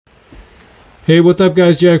Hey, what's up,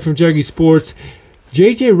 guys? Jack from Jaggy Sports.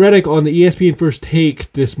 JJ Redick on the ESPN First Take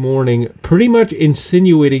this morning pretty much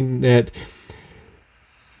insinuating that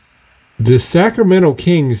the Sacramento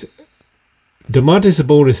Kings, Domantas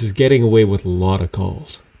Sabonis is getting away with a lot of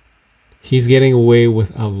calls. He's getting away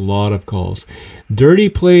with a lot of calls. Dirty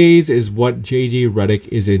plays is what JJ Redick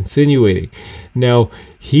is insinuating. Now,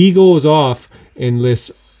 he goes off and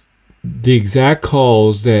lists the exact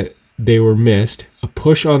calls that they were missed. A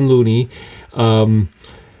push on Looney,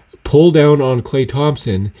 pull down on Klay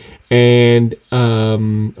Thompson, and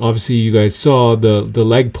obviously you guys saw the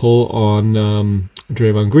leg pull on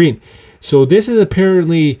Draymond Green. So this is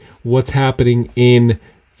apparently what's happening in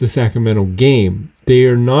the Sacramento game. They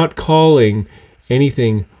are not calling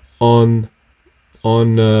anything on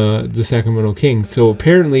the Sacramento Kings. So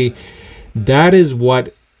apparently that is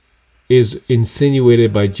what is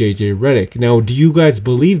insinuated by JJ Redick. Now, do you guys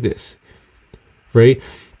believe this? Right?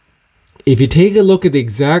 If you take a look at the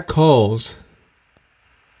exact calls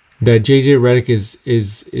that JJ Redick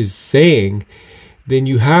is saying, then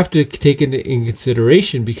you have to take it in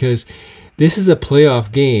consideration, because this is a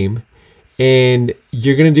playoff game and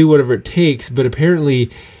you're going to do whatever it takes, but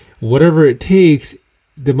apparently whatever it takes,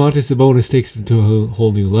 Domantas Sabonis takes it to a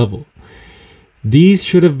whole new level. These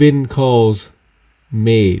should have been calls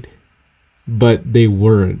made, but they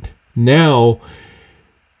weren't. Now,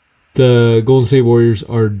 the Golden State Warriors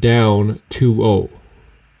are down 2-0.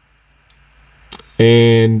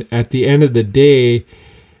 And at the end of the day,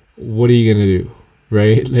 what are you going to do?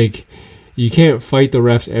 Right? Like, you can't fight the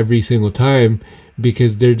refs every single time,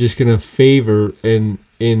 because they're just going to favor, in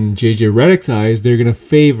JJ Redick's eyes, they're going to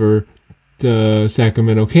favor the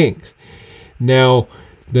Sacramento Kings. Now,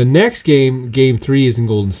 the next game, Game 3, is in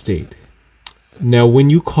Golden State. Now, when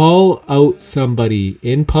you call out somebody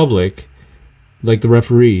in public, like the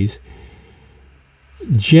referees,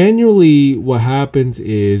 generally what happens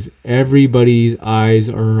is everybody's eyes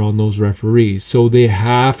are on those referees. So they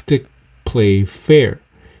have to play fair.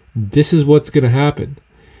 This is what's going to happen.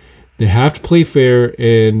 They have to play fair,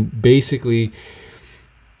 and basically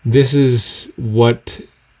this is what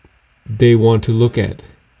they want to look at.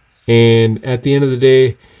 And at the end of the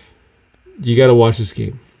day, you got to watch this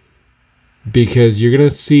game, because you're going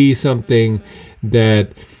to see something that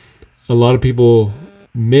a lot of people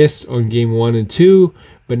missed on Game 1 and 2,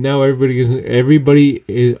 but now everybody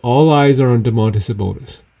is, all eyes are on Domantas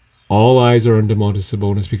Sabonis. All eyes are on Domantas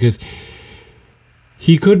Sabonis, because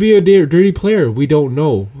he could be a dirty player. We don't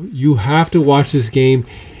know. You have to watch this game.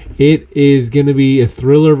 It is going to be a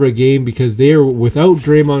thriller of a game, because they are without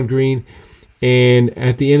Draymond Green, and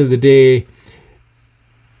at the end of the day,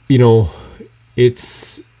 you know,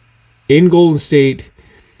 it's in Golden State.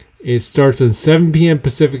 It starts at 7 p.m.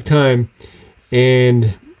 Pacific time,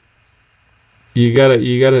 and you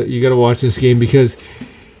gotta watch this game, because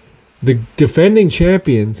the defending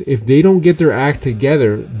champions, if they don't get their act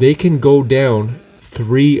together, they can go down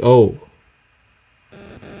 3-0,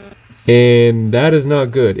 and that is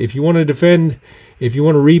not good. If you want to defend, if you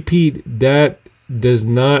want to repeat, that does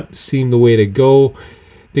not seem the way to go.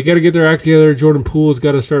 They got to get their act together. Jordan Poole's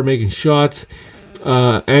got to start making shots.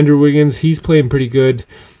 Andrew Wiggins, he's playing pretty good.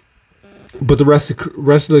 But the rest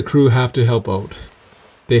of the crew have to help out.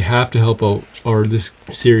 They have to help out, or this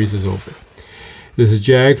series is over. This is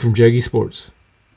Jag from Jaggy Sports.